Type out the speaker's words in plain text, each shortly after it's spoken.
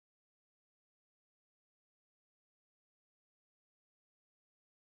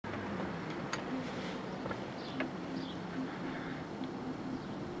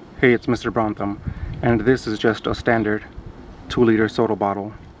Hey, it's Mr. Brontham, and this is just a standard 2-liter soda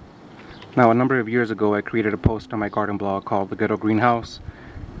bottle. Now, a number of years ago, I created a post on my garden blog called the Ghetto Greenhouse,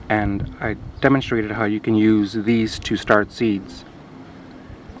 and I demonstrated how you can use these to start seeds.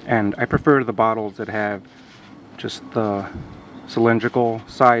 And I prefer the bottles that have just the cylindrical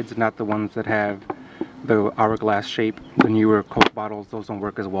sides, not the ones that have the hourglass shape. The newer Coke bottles, those don't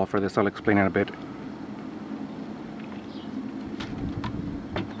work as well for this. I'll explain in a bit.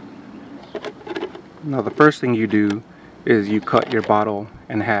 Now, the first thing you do is you cut your bottle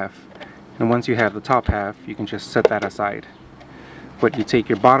in half, and once you have the top half, you can just set that aside. But you take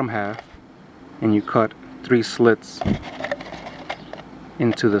your bottom half and you cut 3 slits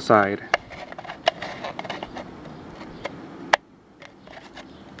into the side.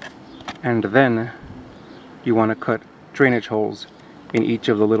 And then you want to cut drainage holes in each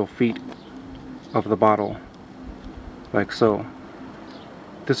of the little feet of the bottle, like so.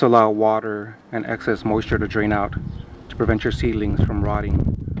 This allows water and excess moisture to drain out to prevent your seedlings from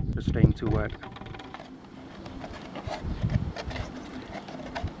rotting or staying too wet.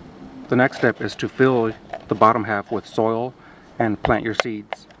 The next step is to fill the bottom half with soil and plant your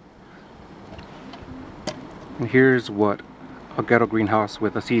seeds. And here's what a ghetto greenhouse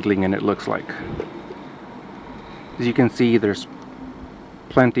with a seedling in it looks like. As you can see, there's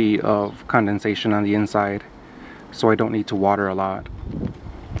plenty of condensation on the inside, so I don't need to water a lot.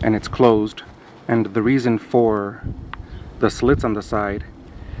 And it's closed, and the reason for the slits on the side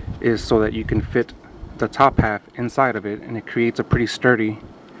is so that you can fit the top half inside of it, and it creates a pretty sturdy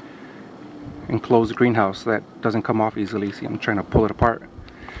enclosed greenhouse that doesn't come off easily. See, I'm trying to pull it apart,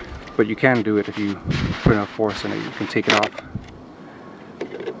 but you can do it if you put enough force in it. You can take it off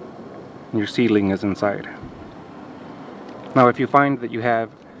and your seedling is inside. Now, if you find that you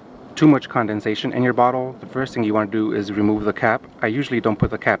have too much condensation in your bottle, the first thing you want to do is remove the cap. I usually don't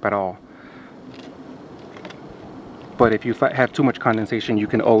put the cap at all, but if you have too much condensation, you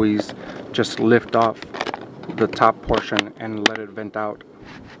can always just lift off the top portion and let it vent out.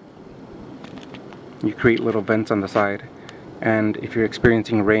 You create little vents on the side, and if you're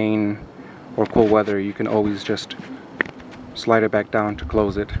experiencing rain or cool weather, you can always just slide it back down to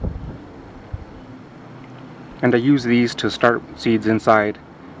close it. And I use these to start seeds inside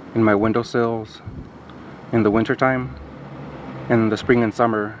in my windowsills in the winter time. In the spring and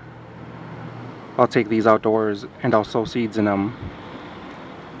summer, I'll take these outdoors and I'll sow seeds in them.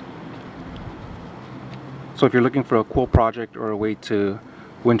 So if you're looking for a cool project or a way to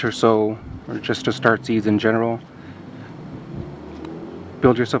winter sow, or just to start seeds in general,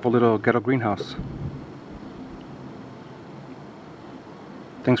 build yourself a little ghetto greenhouse.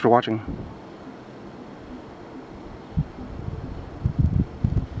 Thanks for watching.